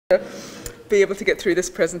be able to get through this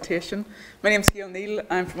presentation. My name is Gail Neill,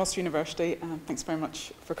 I'm from Ulster University, and thanks very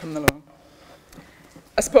much for coming along.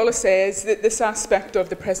 As Paula says, this aspect of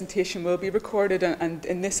the presentation will be recorded, and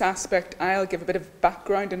in this aspect I'll give a bit of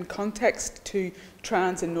background and context to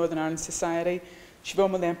trans in Northern Ireland society.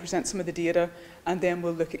 Siobhán will then present some of the data, and then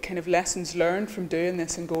we'll look at kind of lessons learned from doing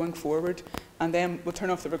this and going forward, and then we'll turn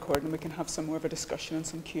off the recording and we can have some more of a discussion and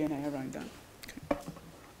some Q&A around that. Okay.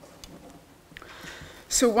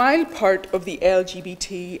 So while part of the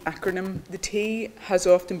LGBT acronym, the T has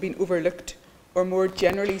often been overlooked or more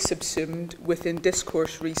generally subsumed within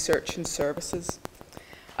discourse, research and services.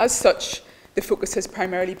 As such, the focus has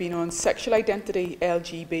primarily been on sexual identity,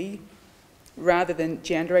 LGB, rather than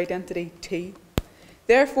gender identity, T.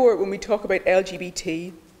 Therefore, when we talk about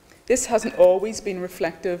LGBT, this hasn't always been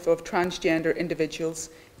reflective of transgender individuals'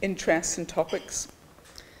 interests and topics.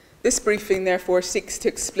 This briefing, therefore, seeks to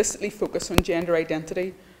explicitly focus on gender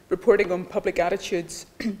identity, reporting on public attitudes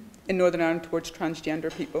in Northern Ireland towards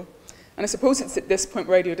transgender people. And I suppose it's at this point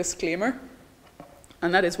where I do a disclaimer,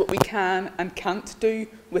 and that is what we can and can't do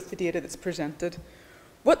with the data that's presented.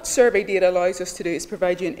 What survey data allows us to do is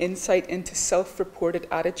provide you an insight into self-reported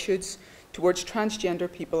attitudes towards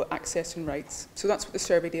transgender people accessing rights. So that's what the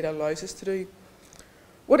survey data allows us to do.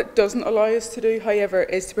 What it doesn't allow us to do, however,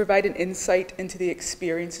 is to provide an insight into the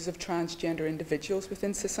experiences of transgender individuals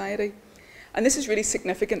within society. And this is really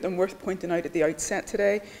significant and worth pointing out at the outset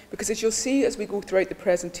today, because as you'll see as we go throughout the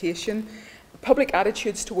presentation, public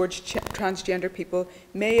attitudes towards transgender people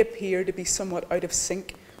may appear to be somewhat out of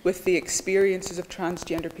sync with the experiences of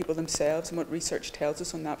transgender people themselves and what research tells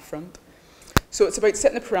us on that front. So it's about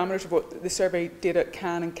setting the parameters of what the survey data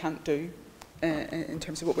can and can't do in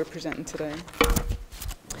terms of what we're presenting today.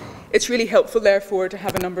 It's really helpful, therefore, to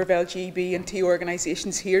have a number of LGBT and T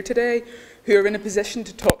organisations here today who are in a position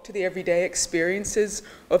to talk to the everyday experiences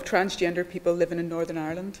of transgender people living in Northern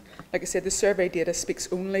Ireland. Like I said, the survey data speaks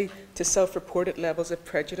only to self-reported levels of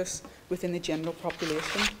prejudice within the general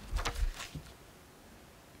population.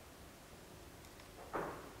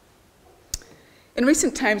 In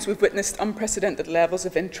recent times, we've witnessed unprecedented levels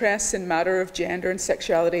of interest in matter of gender and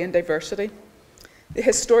sexuality and diversity. The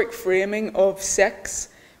historic framing of sex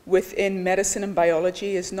within medicine and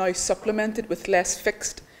biology is now supplemented with less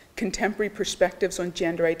fixed contemporary perspectives on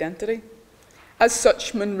gender identity. As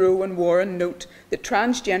such, Monroe and Warren note that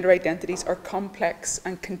transgender identities are complex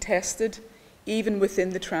and contested even within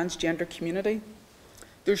the transgender community.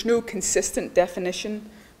 There's no consistent definition,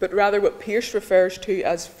 but rather what Pearce refers to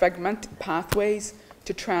as fragmented pathways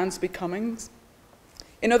to trans becomings.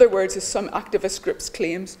 In other words, as some activist groups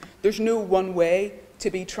claims, there's no one way to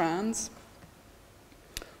be trans.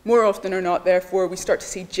 More often or not, therefore, we start to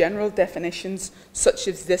see general definitions such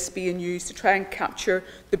as this being used to try and capture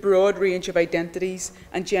the broad range of identities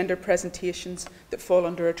and gender presentations that fall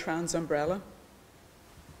under a trans umbrella.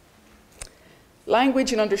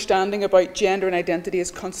 Language and understanding about gender and identity is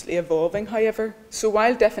constantly evolving, however, so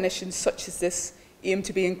while definitions such as this aim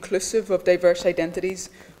to be inclusive of diverse identities,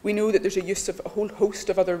 we know that there's a use of a whole host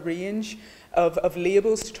of other range of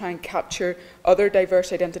labels to try and capture other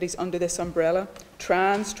diverse identities under this umbrella.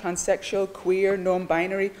 Trans, transsexual, queer,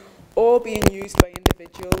 non-binary, all being used by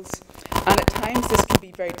individuals, and at times this can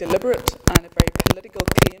be very deliberate and a very political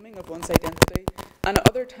claiming of one's identity, and at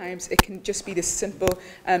other times it can just be the simple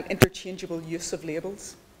interchangeable use of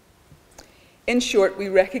labels. In short, we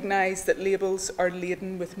recognise that labels are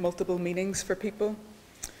laden with multiple meanings for people.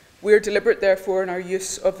 We are deliberate, therefore, in our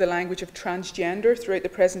use of the language of transgender throughout the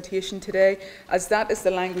presentation today, as that is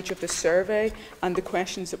the language of the survey and the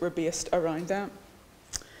questions that were based around that.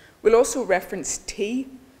 We'll also reference T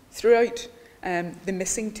throughout, the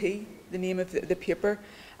missing T, the name of the paper,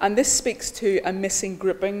 and this speaks to a missing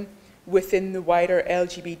grouping within the wider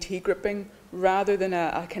LGBT grouping rather than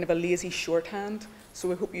a kind of a lazy shorthand.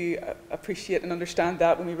 So I hope you appreciate and understand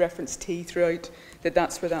that when we reference T throughout, that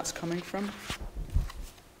that's where that's coming from.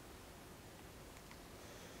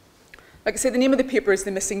 Like I say, the name of the paper is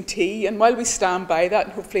The Missing T, and while we stand by that,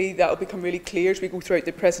 and hopefully that will become really clear as we go throughout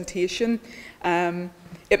the presentation,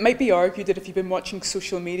 it might be argued that if you've been watching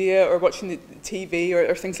social media or watching the TV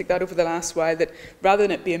or things like that over the last while, that rather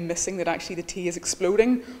than it being missing, that actually the T is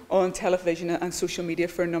exploding on television and social media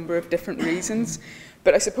for a number of different reasons.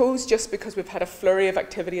 But I suppose just because we've had a flurry of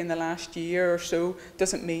activity in the last year or so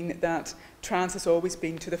doesn't mean that trans has always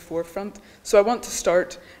been to the forefront. So I want to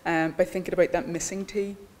start by thinking about that missing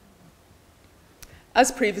T. As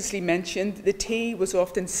previously mentioned, the T was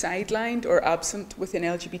often sidelined or absent within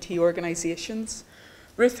LGBT organisations.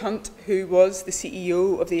 Ruth Hunt, who was the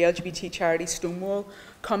CEO of the LGBT charity Stonewall,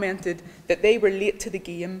 commented that they were late to the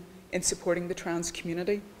game in supporting the trans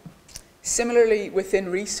community. Similarly, within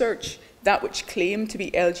research, that which claimed to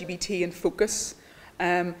be LGBT in focus,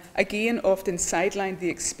 again, often sidelined the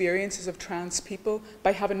experiences of trans people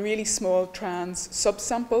by having really small trans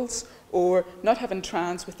subsamples, or not having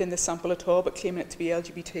trans within the sample at all, but claiming it to be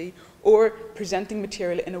LGBT, or presenting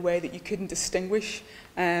material in a way that you couldn't distinguish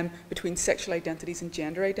between sexual identities and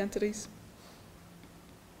gender identities.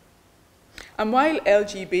 And while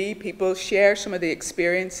LGB people share some of the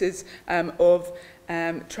experiences of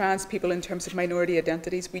trans people in terms of minority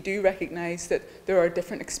identities, we do recognise that there are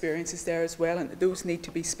different experiences there as well, and that those need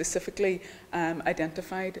to be specifically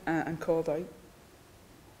identified and called out.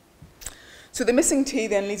 So the missing T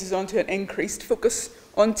then leads us on to an increased focus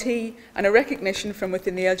on T and a recognition from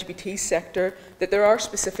within the LGBT sector that there are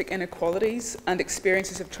specific inequalities and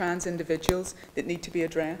experiences of trans individuals that need to be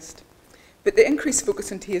addressed. But the increased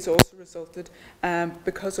focus on T has also resulted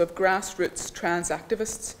because of grassroots trans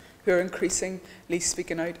activists who are increasingly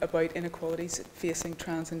speaking out about inequalities facing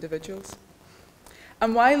trans individuals.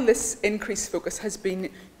 And while this increased focus has been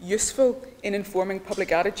useful in informing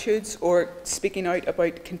public attitudes or speaking out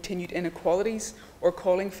about continued inequalities or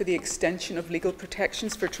calling for the extension of legal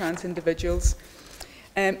protections for trans individuals,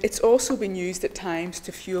 it's also been used at times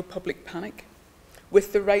to fuel public panic,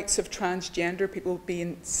 with the rights of transgender people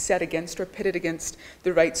being set against or pitted against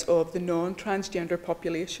the rights of the non-transgender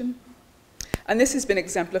population. And this has been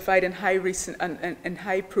exemplified in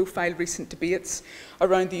high-profile recent debates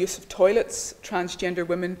around the use of toilets, transgender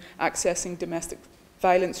women accessing domestic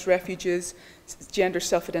violence refuges, gender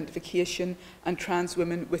self-identification, and trans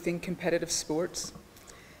women within competitive sports.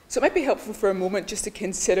 So it might be helpful for a moment just to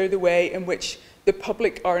consider the way in which the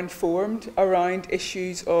public are informed around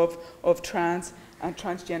issues of trans and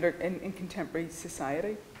transgender in contemporary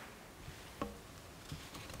society.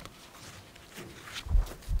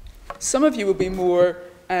 Some of you will be more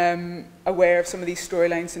aware of some of these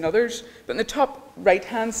storylines than others, but on the top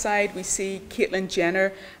right-hand side we see Caitlyn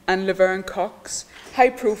Jenner and Laverne Cox,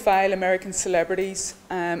 high-profile American celebrities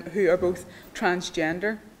who are both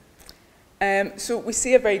transgender. So we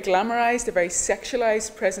see a very glamorized, a very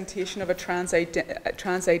sexualized presentation of a trans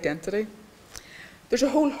identity. There's a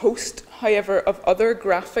whole host, however, of other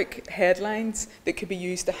graphic headlines that could be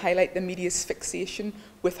used to highlight the media's fixation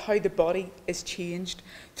with how the body is changed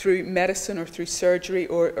through medicine or through surgery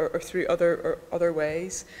or through other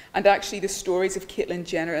ways. And actually the stories of Caitlyn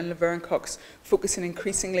Jenner and Laverne Cox focusing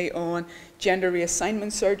increasingly on gender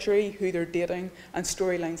reassignment surgery, who they're dating, and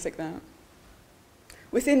storylines like that.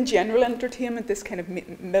 Within general entertainment, this kind of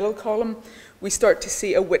middle column, we start to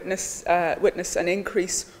see witness an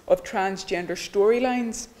increase of transgender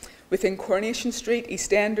storylines within Coronation Street,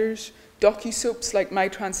 EastEnders, docu-soaps like My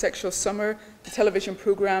Transsexual Summer, the television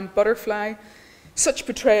programme Butterfly. Such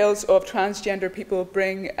portrayals of transgender people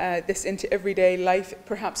bring this into everyday life,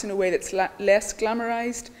 perhaps in a way that's less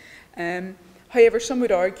glamorised. However, some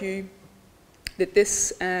would argue that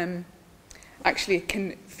this actually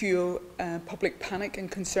can fuel public panic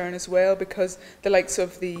and concern as well, because the likes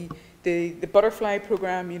of the Butterfly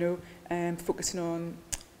programme, you know, focusing on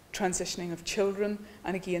transitioning of children,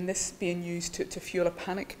 and again this being used to fuel a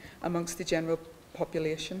panic amongst the general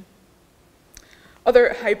population.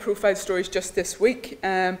 Other high-profile stories just this week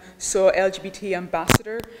saw LGBT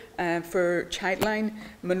ambassador for Childline,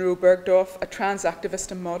 Monroe Bergdorf, a trans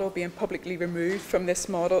activist and model, being publicly removed from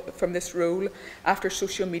this role after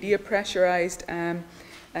social media pressurised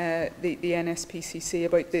the NSPCC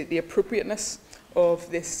about the appropriateness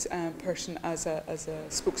of this person as a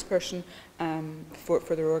spokesperson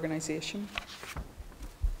for their organisation.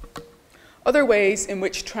 Other ways in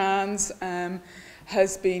which trans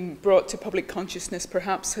has been brought to public consciousness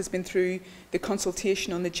perhaps has been through the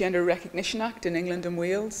consultation on the Gender Recognition Act in England and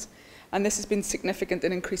Wales, and this has been significant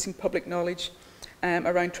in increasing public knowledge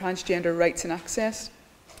around transgender rights and access.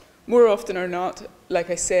 More often or not, like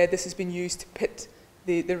I said, this has been used to pit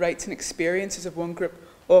the rights and experiences of one group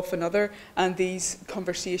off another, and these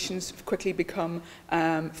conversations quickly become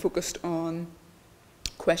focused on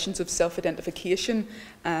questions of self-identification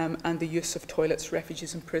and the use of toilets,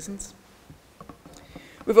 refuges and prisons.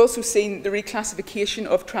 We've also seen the reclassification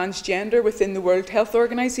of transgender within the World Health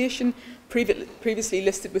Organization, previously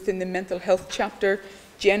listed within the mental health chapter.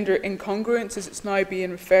 Gender incongruence, as it's now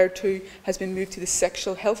being referred to, has been moved to the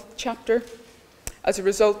sexual health chapter as a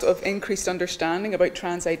result of increased understanding about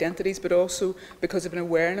trans identities, but also because of an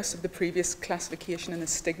awareness of the previous classification and the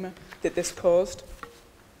stigma that this caused.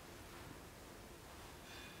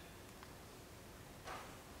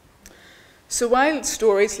 So while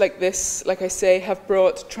stories like this, like I say, have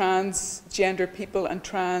brought transgender people and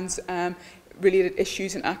trans related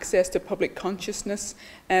issues and access to public consciousness,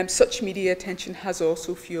 such media attention has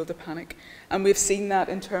also fueled a panic. And we've seen that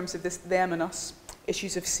in terms of this them and us,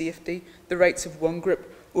 issues of safety, the rights of one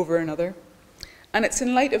group over another. And it's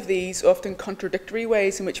in light of these often contradictory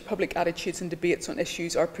ways in which public attitudes and debates on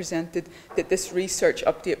issues are presented that this research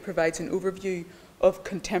update provides an overview of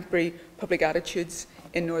contemporary public attitudes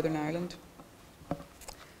in Northern Ireland.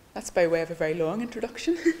 That's by way of a very long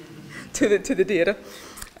introduction to the data.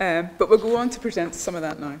 But we'll go on to present some of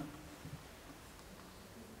that now.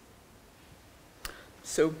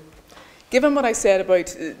 So, given what I said about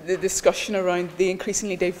the discussion around the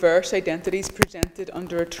increasingly diverse identities presented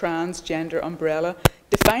under a transgender umbrella,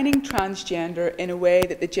 defining transgender in a way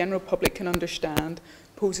that the general public can understand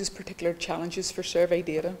poses particular challenges for survey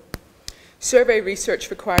data. Survey research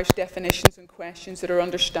requires definitions and questions that are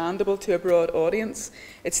understandable to a broad audience.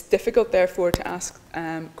 It's difficult, therefore, to ask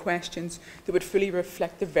questions that would fully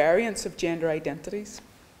reflect the variance of gender identities.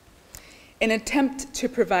 In an attempt to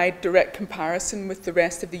provide direct comparison with the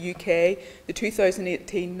rest of the UK, the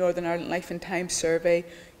 2018 Northern Ireland Life and Times survey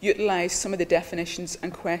utilised some of the definitions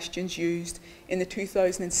and questions used in the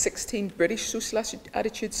 2016 British Social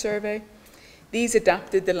Attitudes survey. These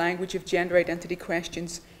adapted the language of gender identity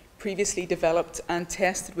questions previously developed and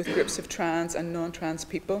tested with groups of trans and non-trans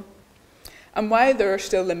people. And while there are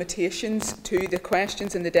still limitations to the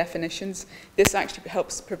questions and the definitions, this actually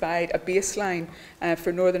helps provide a baseline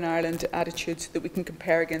for Northern Ireland attitudes that we can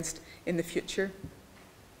compare against in the future.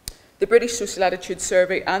 The British Social Attitudes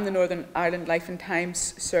Survey and the Northern Ireland Life and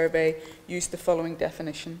Times Survey used the following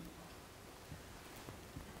definition.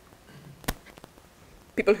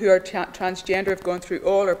 People who are transgender have gone through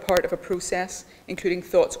all or part of a process, including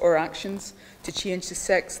thoughts or actions, to change the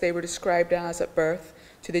sex they were described as at birth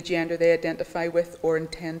to the gender they identify with or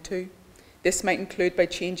intend to. This might include by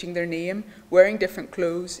changing their name, wearing different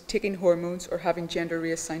clothes, taking hormones, or having gender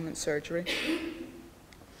reassignment surgery.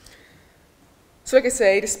 So like I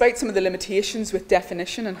say, despite some of the limitations with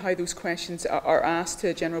definition and how those questions are asked to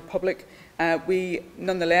the general public, we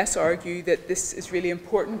nonetheless argue that this is really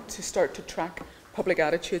important to start to track public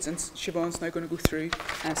attitudes, and Siobhán's now going to go through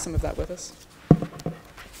some of that with us.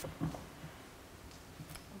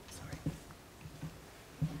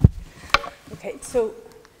 Okay, so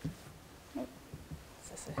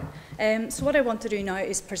what I want to do now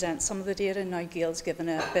is present some of the data. Now Gail's given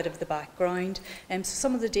a bit of the background. So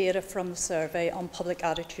some of the data from the survey on public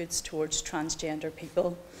attitudes towards transgender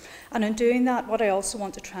people. And in doing that, what I also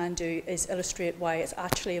want to try and do is illustrate why it's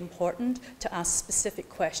actually important to ask specific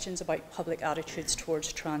questions about public attitudes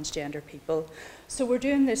towards transgender people. So we're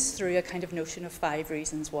doing this through a kind of notion of 5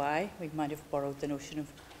 reasons why. We might have borrowed the notion of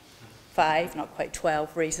 5, not quite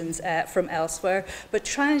 12 reasons from elsewhere, but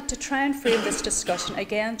trying to frame this discussion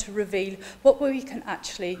again to reveal what we can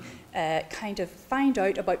actually kind of find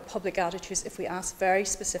out about public attitudes if we ask very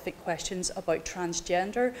specific questions about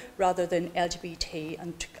transgender rather than LGBT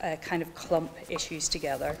and kind of clump issues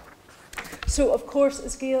together. So, of course,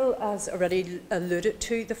 as Gail has already alluded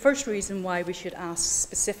to, the first reason why we should ask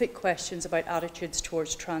specific questions about attitudes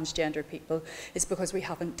towards transgender people is because we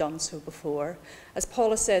haven't done so before. As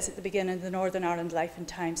Paula says at the beginning, the Northern Ireland Life and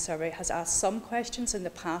Times survey has asked some questions in the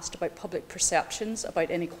past about public perceptions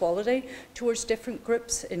about inequality towards different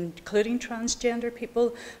groups, including transgender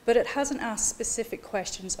people, but it hasn't asked specific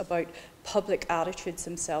questions about public attitudes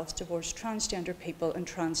themselves towards transgender people and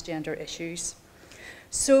transgender issues.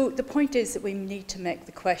 So the point is that we need to make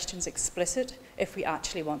the questions explicit if we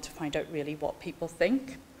actually want to find out really what people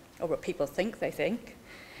think, or what people think they think.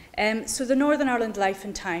 So the Northern Ireland Life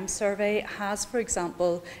and Times survey has, for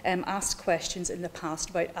example, asked questions in the past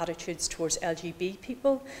about attitudes towards LGBT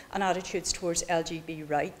people and attitudes towards LGBT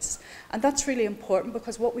rights. And that's really important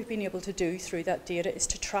because what we've been able to do through that data is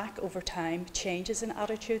to track over time changes in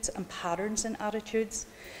attitudes and patterns in attitudes.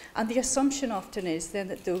 And the assumption often is then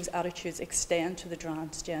that those attitudes extend to the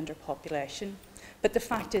transgender population. But the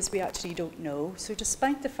fact is we actually don't know. So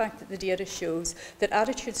despite the fact that the data shows that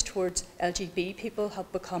attitudes towards LGBT people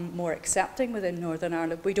have become more accepting within Northern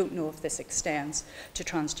Ireland, we don't know if this extends to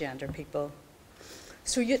transgender people.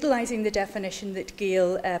 So utilising the definition that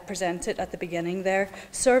Gail presented at the beginning there,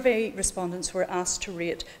 survey respondents were asked to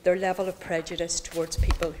rate their level of prejudice towards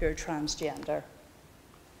people who are transgender.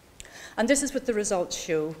 And this is what the results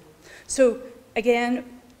show. So again,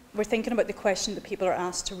 we're thinking about the question that people are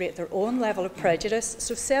asked to rate their own level of prejudice.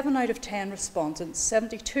 So 7 out of 10 respondents,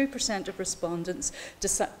 72% of respondents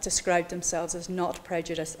described themselves as not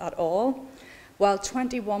prejudiced at all, while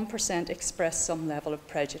 21% expressed some level of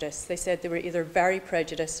prejudice. They said they were either very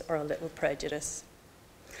prejudiced or a little prejudiced.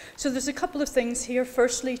 So there's a couple of things here.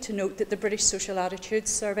 Firstly, to note that the British Social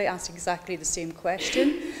Attitudes Survey asked exactly the same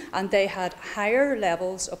question, and they had higher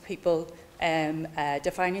levels of people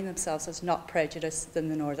defining themselves as not prejudiced than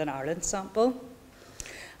the Northern Ireland sample.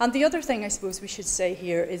 And the other thing I suppose we should say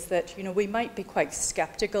here is that we might be quite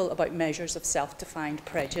sceptical about measures of self-defined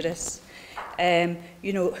prejudice.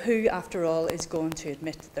 Who, after all, is going to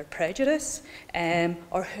admit that they're prejudiced,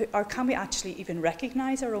 or can we actually even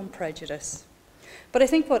recognise our own prejudice? But I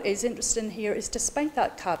think what is interesting here is, despite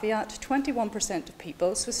that caveat, 21% of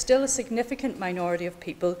people, so still a significant minority of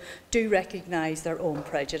people, do recognise their own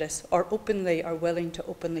prejudice, or are willing to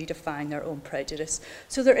openly define their own prejudice.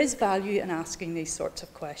 So there is value in asking these sorts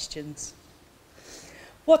of questions.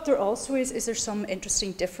 What there also is there's some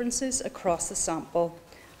interesting differences across the sample.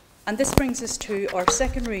 And this brings us to our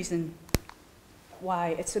second reason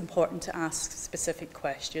why it's important to ask specific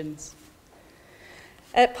questions.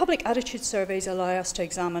 Public attitude surveys allow us to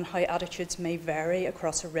examine how attitudes may vary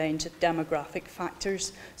across a range of demographic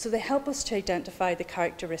factors, so they help us to identify the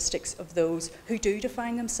characteristics of those who do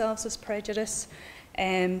define themselves as prejudiced.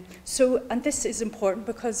 And this is important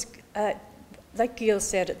because, like Gail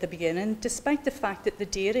said at the beginning, despite the fact that the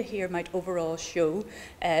data here might overall show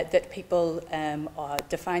that people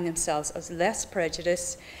define themselves as less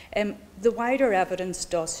prejudiced, the wider evidence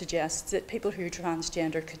does suggest that people who are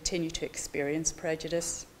transgender continue to experience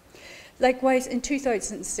prejudice. Likewise, in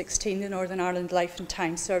 2016, the Northern Ireland Life and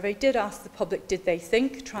Times survey did ask the public, did they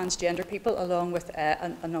think transgender people, along with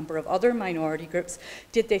a number of other minority groups,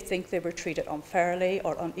 did they think they were treated unfairly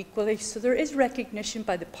or unequally? So there is recognition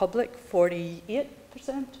by the public, 48%,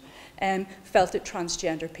 felt that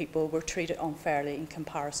transgender people were treated unfairly in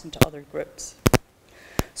comparison to other groups.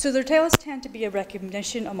 So there does tend to be a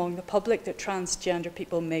recognition among the public that transgender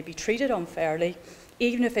people may be treated unfairly,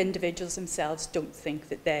 even if individuals themselves don't think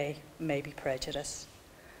that they may be prejudiced.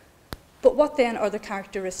 But what then are the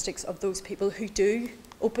characteristics of those people who do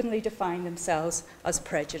openly define themselves as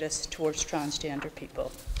prejudiced towards transgender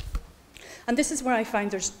people? And this is where I find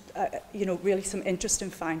there's really some interesting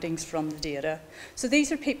findings from the data. So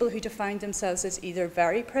these are people who define themselves as either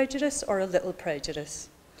very prejudiced or a little prejudiced.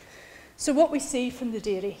 So what we see from the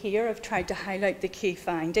data here, I've tried to highlight the key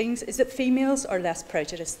findings, is that females are less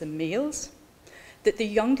prejudiced than males, that the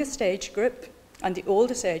youngest age group and the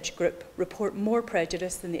oldest age group report more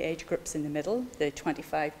prejudice than the age groups in the middle, the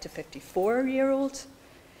 25 to 54-year-olds.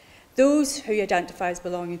 Those who identify as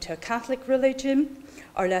belonging to a Catholic religion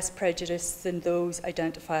are less prejudiced than those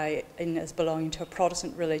identifying as belonging to a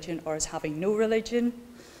Protestant religion or as having no religion.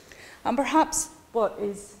 And perhaps what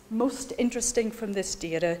is most interesting from this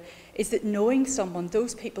data is that knowing someone,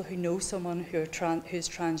 those people who know someone who's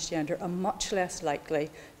transgender, are much less likely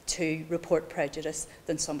to report prejudice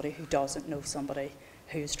than somebody who doesn't know somebody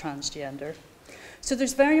who's transgender. So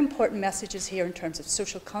there's very important messages here in terms of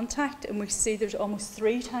social contact, and we see there's almost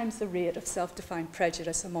 3 times the rate of self-defined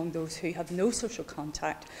prejudice among those who have no social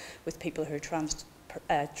contact with people who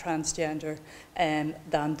are transgender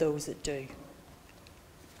than those that do.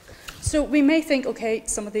 So we may think, okay,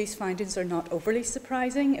 some of these findings are not overly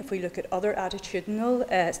surprising. If we look at other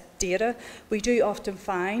attitudinal data, we do often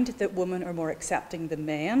find that women are more accepting than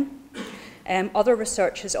men. Other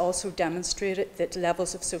research has also demonstrated that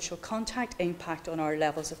levels of social contact impact on our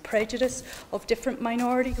levels of prejudice of different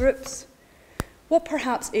minority groups. What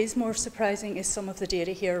perhaps is more surprising is some of the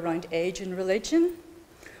data here around age and religion.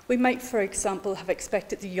 We might, for example, have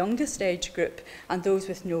expected the youngest age group and those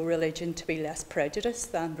with no religion to be less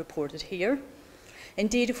prejudiced than reported here.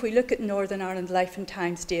 Indeed, if we look at Northern Ireland Life and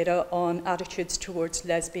Times data on attitudes towards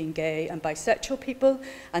lesbian, gay and bisexual people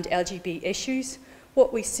and LGBT issues,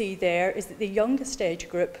 what we see there is that the youngest age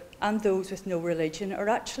group and those with no religion are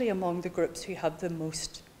actually among the groups who have the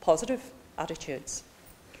most positive attitudes.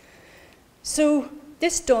 So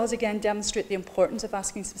this does again demonstrate the importance of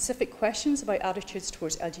asking specific questions about attitudes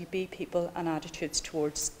towards LGBT people and attitudes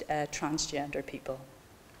towards transgender people.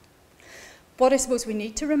 What I suppose we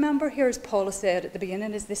need to remember here, as Paula said at the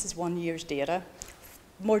beginning, is this is 1 year's data.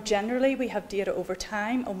 More generally, we have data over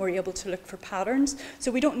time and we're able to look for patterns.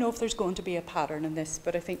 So we don't know if there's going to be a pattern in this,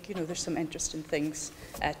 but I think there's some interesting things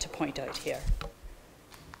to point out here.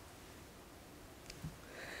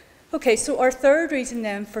 Okay, so our third reason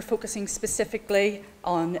then for focusing specifically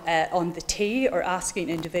on the T, or asking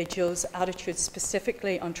individuals' attitudes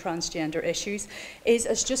specifically on transgender issues, is,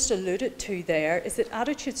 as just alluded to there, is that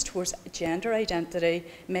attitudes towards gender identity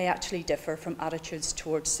may actually differ from attitudes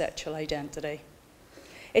towards sexual identity.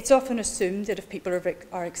 It's often assumed that if people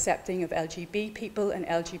are accepting of LGBT people and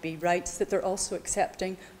LGBT rights, that they're also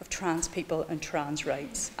accepting of trans people and trans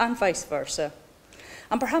rights, and vice versa.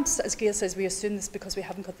 And perhaps, as Gail says, we assume this because we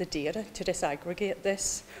haven't got the data to disaggregate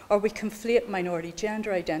this, or we conflate minority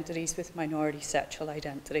gender identities with minority sexual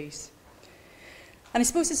identities. And I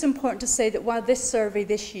suppose it's important to say that while this survey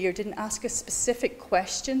this year didn't ask a specific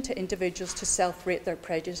question to individuals to self-rate their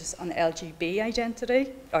prejudice on LGB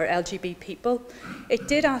identity, or LGB people, it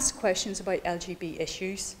did ask questions about LGB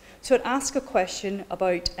issues. So it asked a question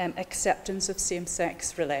about acceptance of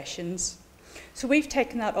same-sex relations. So we've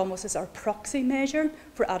taken that almost as our proxy measure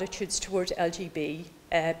for attitudes towards LGB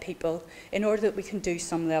people in order that we can do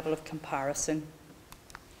some level of comparison.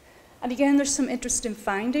 And again, there's some interesting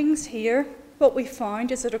findings here. What we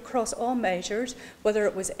found is that across all measures, whether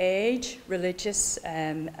it was age, religious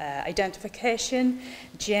identification,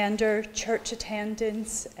 gender, church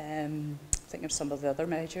attendance, think of some of the other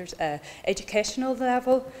measures, educational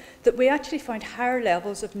level, that we actually found higher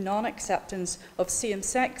levels of non-acceptance of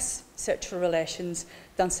same-sex sexual relations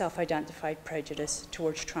than self-identified prejudice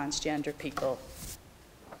towards transgender people.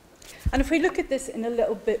 And if we look at this in a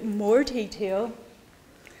little bit more detail,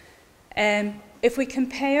 if we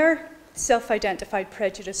compare self-identified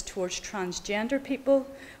prejudice towards transgender people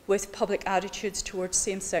with public attitudes towards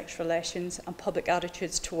same-sex relations and public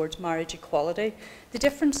attitudes towards marriage equality, the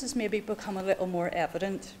differences maybe become a little more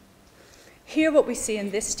evident. Here what we see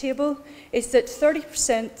in this table is that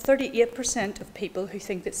 38% of people who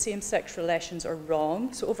think that same-sex relations are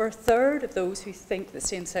wrong, so over a third of those who think that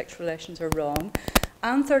same-sex relations are wrong,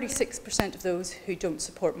 and 36% of those who don't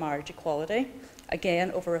support marriage equality,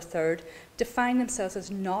 again over a third, define themselves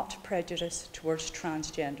as not prejudiced towards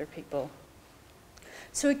transgender people.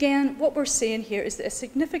 So again, what we're seeing here is that a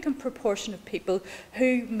significant proportion of people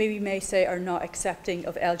who we may say are not accepting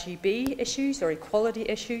of LGB issues or equality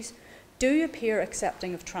issues do appear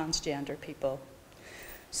accepting of transgender people.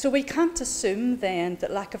 So we can't assume then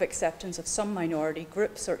that lack of acceptance of some minority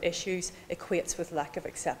groups or issues equates with lack of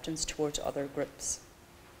acceptance towards other groups.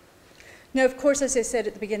 Now, of course, as I said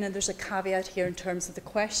at the beginning, there's a caveat here in terms of the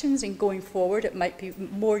questions, and going forward it might be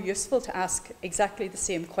more useful to ask exactly the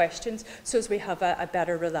same questions so as we have a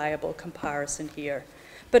better reliable comparison here.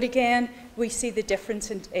 But again, we see the difference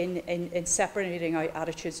in separating out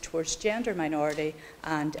attitudes towards gender minority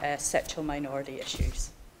and sexual minority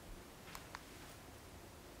issues.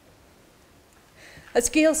 As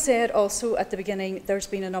Gail said also at the beginning, there's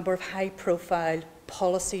been a number of high-profile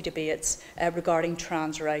policy debates regarding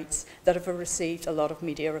trans rights that have received a lot of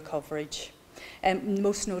media coverage.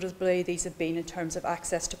 Most notably, these have been in terms of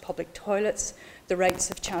access to public toilets, the rights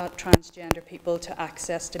of transgender people to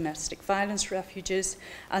access domestic violence refuges,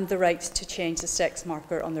 and the rights to change the sex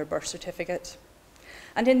marker on their birth certificate.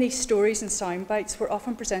 And in these stories and sound bites, we're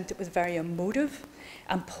often presented with very emotive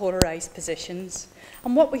and polarised positions.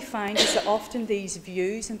 And what we find is that often these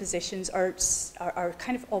views and positions are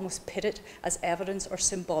kind of almost pitted as evidence or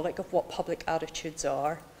symbolic of what public attitudes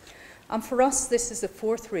are. And for us, this is the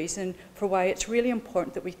fourth reason for why it's really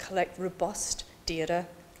important that we collect robust data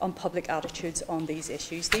on public attitudes on these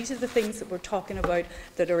issues. These are the things that we're talking about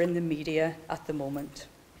that are in the media at the moment.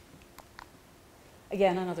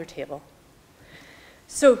 Again, another table.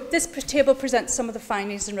 So this table presents some of the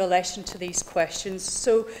findings in relation to these questions.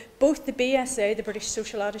 So both the BSA, the British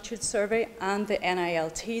Social Attitudes Survey, and the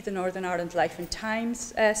NILT, the Northern Ireland Life and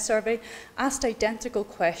Times Survey, asked identical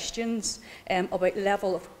questions about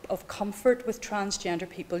level of comfort with transgender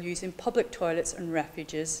people using public toilets and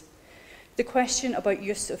refuges. The question about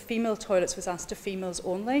use of female toilets was asked to females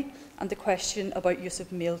only, and the question about use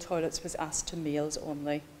of male toilets was asked to males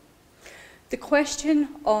only. The question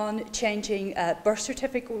on changing birth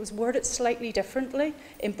certificate was worded slightly differently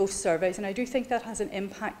in both surveys, and I do think that has an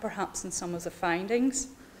impact perhaps on some of the findings.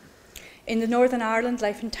 In the Northern Ireland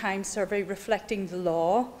Life and Times survey reflecting the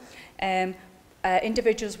law,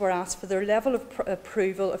 individuals were asked for their level of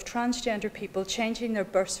approval of transgender people changing their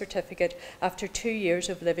birth certificate after 2 years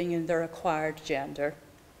of living in their acquired gender.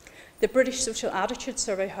 The British Social Attitudes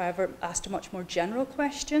Survey, however, asked a much more general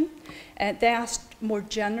question. They asked more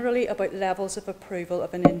generally about levels of approval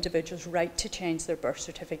of an individual's right to change their birth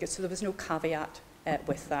certificate, so there was no caveat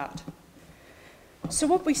with that. So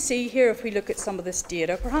what we see here, if we look at some of this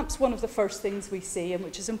data, perhaps one of the first things we see, and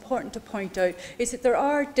which is important to point out, is that there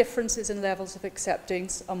are differences in levels of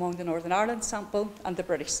acceptance among the Northern Ireland sample and the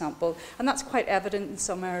British sample, and that's quite evident in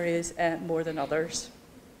some areas more than others.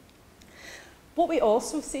 What we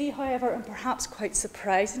also see, however, and perhaps quite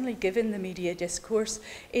surprisingly given the media discourse,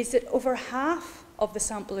 is that over half of the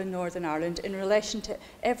sample in Northern Ireland, in relation to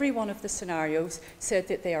every one of the scenarios, said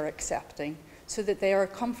that they are accepting, so that they are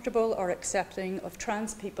comfortable or accepting of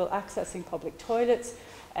trans people accessing public toilets,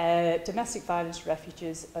 domestic violence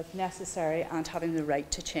refuges if necessary, and having the right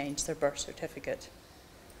to change their birth certificate.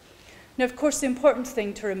 Now, of course, the important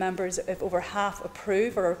thing to remember is that if over half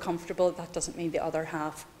approve or are comfortable, that doesn't mean the other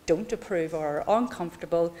half don't approve or are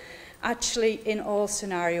uncomfortable. Actually, in all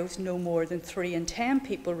scenarios, no more than 3 in 10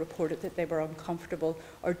 people reported that they were uncomfortable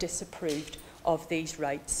or disapproved of these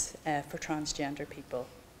rights for transgender people.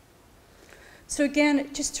 So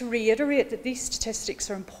again, just to reiterate that these statistics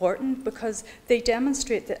are important because they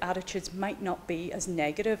demonstrate that attitudes might not be as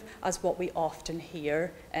negative as what we often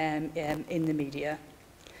hear in the media.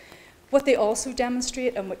 What they also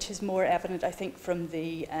demonstrate, and which is more evident, I think, from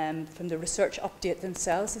the research update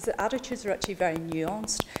themselves, is that attitudes are actually very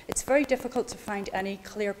nuanced. It's very difficult to find any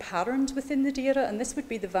clear patterns within the data, and this would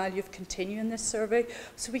be the value of continuing this survey.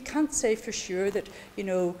 So we can't say for sure that, you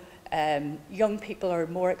know, young people are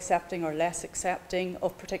more accepting or less accepting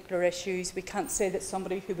of particular issues. We can't say that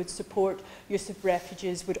somebody who would support use of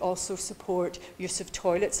refuges would also support use of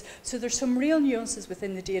toilets. So there's some real nuances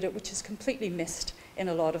within the data which is completely missed in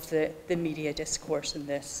a lot of the media discourse in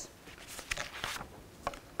this.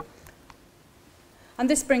 And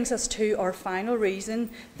this brings us to our final reason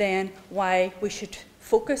then why we should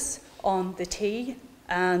focus on the T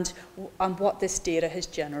and on what this data has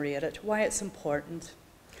generated, why it's important.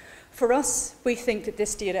 For us, we think that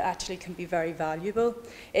this data actually can be very valuable.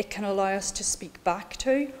 It can allow us to speak back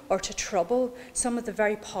to or to trouble some of the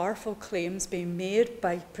very powerful claims being made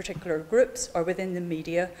by particular groups or within the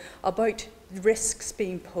media about risks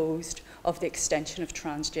being posed of the extension of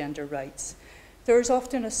transgender rights. There is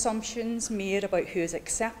often assumptions made about who is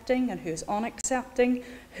accepting and who is unaccepting,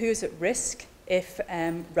 who is at risk if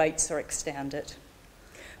rights are extended.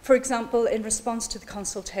 For example, in response to the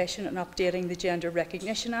consultation and updating the Gender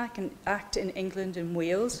Recognition Act in England and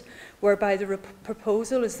Wales, whereby the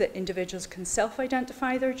proposal is that individuals can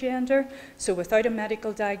self-identify their gender, so without a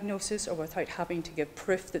medical diagnosis or without having to give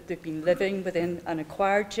proof that they've been living within an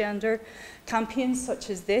acquired gender, campaigns such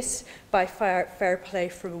as this by Fair Play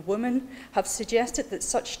for Women have suggested that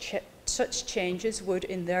such changes would,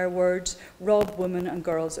 in their words, rob women and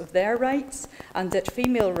girls of their rights, and that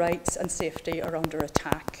female rights and safety are under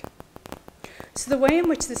attack. So the way in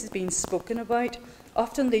which this is being spoken about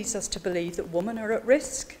often leads us to believe that women are at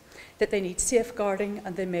risk, that they need safeguarding,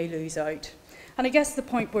 and they may lose out. And I guess the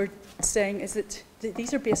point we're saying is that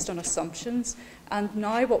these are based on assumptions, and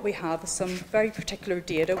now what we have is some very particular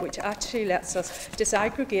data which actually lets us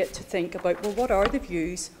disaggregate to think about, well, what are the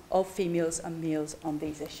views of females and males on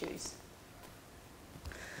these issues?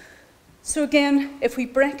 So again, if we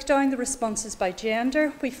break down the responses by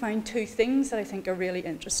gender, we find 2 things that I think are really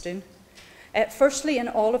interesting. Firstly, in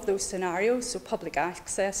all of those scenarios, so public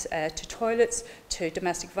access to toilets, to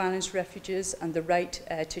domestic violence refuges, and the right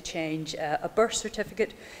to change a birth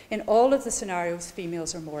certificate, in all of the scenarios,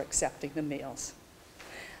 females are more accepting than males.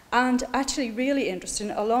 And actually really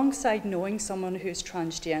interesting, alongside knowing someone who's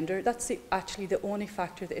transgender, that's actually the only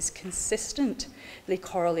factor that is consistently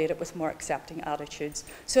correlated with more accepting attitudes.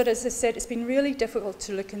 So as I said, it's been really difficult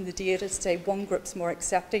to look in the data to say one group's more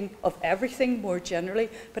accepting of everything more generally,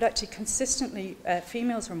 but actually consistently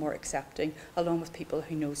females are more accepting, along with people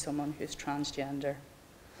who know someone who's transgender.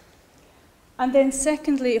 And then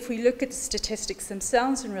secondly, if we look at the statistics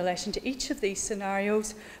themselves in relation to each of these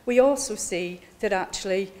scenarios, we also see that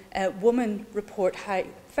actually women report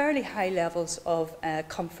fairly high levels of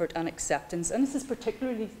comfort and acceptance. And this is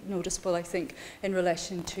particularly noticeable, I think, in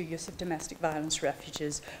relation to use of domestic violence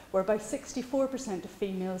refuges, whereby 64% of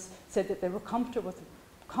females said that they were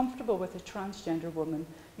comfortable with a transgender woman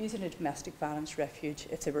using a domestic violence refuge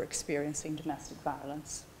if they were experiencing domestic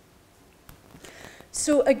violence.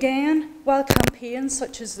 So again, while campaigns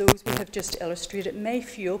such as those we have just illustrated may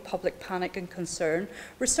fuel public panic and concern,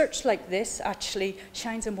 research like this actually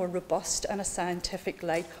shines a more robust and a scientific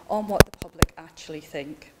light on what the public actually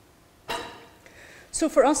think. So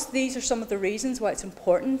for us, these are some of the reasons why it's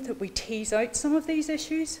important that we tease out some of these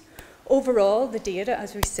issues. Overall, the data,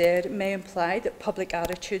 as we said, may imply that public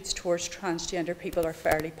attitudes towards transgender people are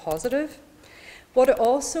fairly positive. What it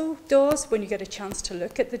also does, when you get a chance to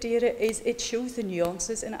look at the data, is it shows the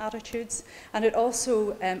nuances in attitudes, and it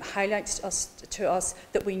also highlights to us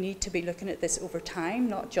that we need to be looking at this over time,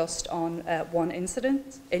 not just on one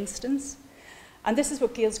instance. And this is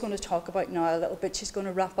what Gail's going to talk about now a little bit. She's going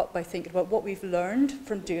to wrap up by thinking about what we've learned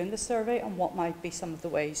from doing the survey and what might be some of the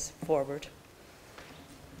ways forward.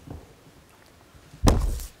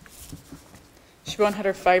 Siobhán had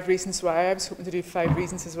her 5 reasons why. I was hoping to do 5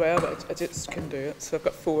 reasons as well, but I just couldn't do it, so I've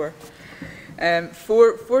got 4.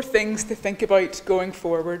 Four things to think about going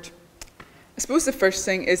forward. I suppose the first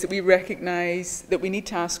thing is that we recognise that we need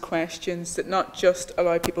to ask questions that not just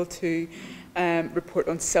allow people to report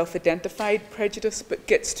on self-identified prejudice, but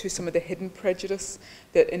gets to some of the hidden prejudice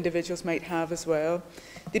that individuals might have as well.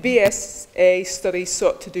 The BSA study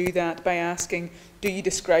sought to do that by asking, do you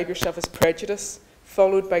describe yourself as prejudiced?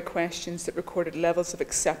 Followed by questions that recorded levels of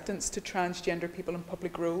acceptance to transgender people in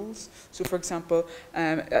public roles. So, for example,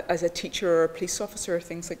 as a teacher or a police officer or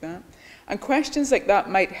things like that. And questions like that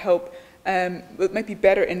might help, might be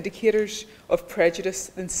better indicators of prejudice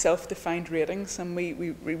than self-defined ratings, and we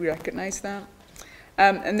recognise that.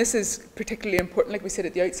 And this is particularly important, like we said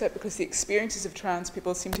at the outset, because the experiences of trans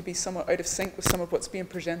people seem to be somewhat out of sync with some of what's being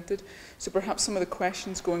presented. So perhaps some of the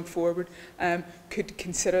questions going forward could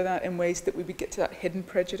consider that in ways that we would get to that hidden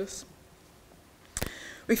prejudice.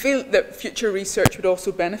 We feel that future research would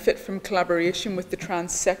also benefit from collaboration with the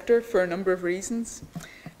trans sector for a number of reasons.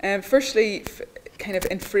 Firstly, kind of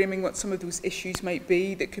in framing what some of those issues might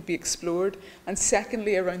be that could be explored, and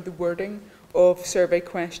secondly, around the wording of survey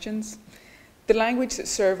questions. The language that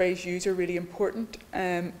surveys use are really important.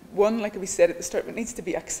 One, like we said at the start, it needs to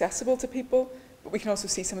be accessible to people, but we can also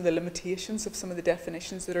see some of the limitations of some of the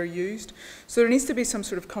definitions that are used. So there needs to be some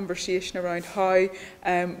sort of conversation around how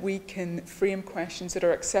we can frame questions that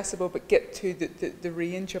are accessible but get to the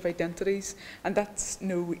range of identities, and that's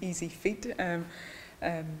no easy feat.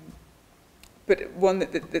 But one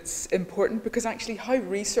that's important, because actually how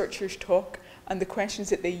researchers talk and the questions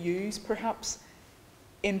that they use perhaps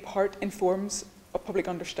in part informs a public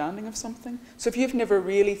understanding of something. So if you've never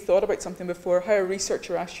really thought about something before, how a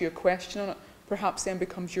researcher asks you a question on it perhaps then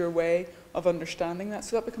becomes your way of understanding that.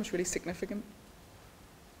 So that becomes really significant.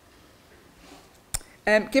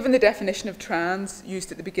 Given the definition of trans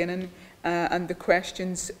used at the beginning and the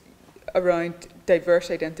questions around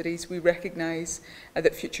diverse identities, we recognise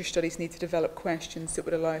that future studies need to develop questions that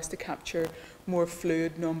would allow us to capture more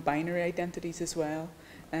fluid, non-binary identities as well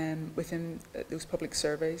within those public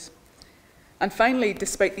surveys. And finally,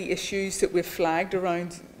 despite the issues that we've flagged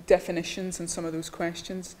around definitions and some of those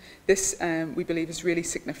questions, this we believe is really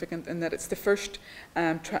significant in that it's the first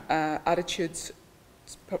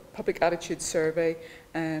public attitudes survey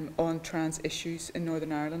on trans issues in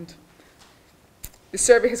Northern Ireland. The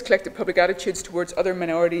survey has collected public attitudes towards other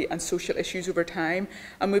minority and social issues over time,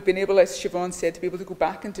 and we've been able, as Siobhán said, to be able to go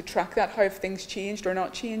back and to track that, how have things changed or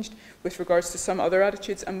not changed with regards to some other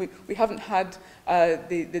attitudes, and we haven't had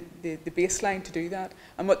the baseline to do that.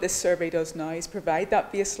 And what this survey does now is provide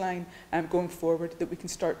that baseline going forward that we can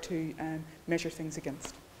start to measure things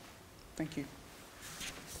against. Thank you.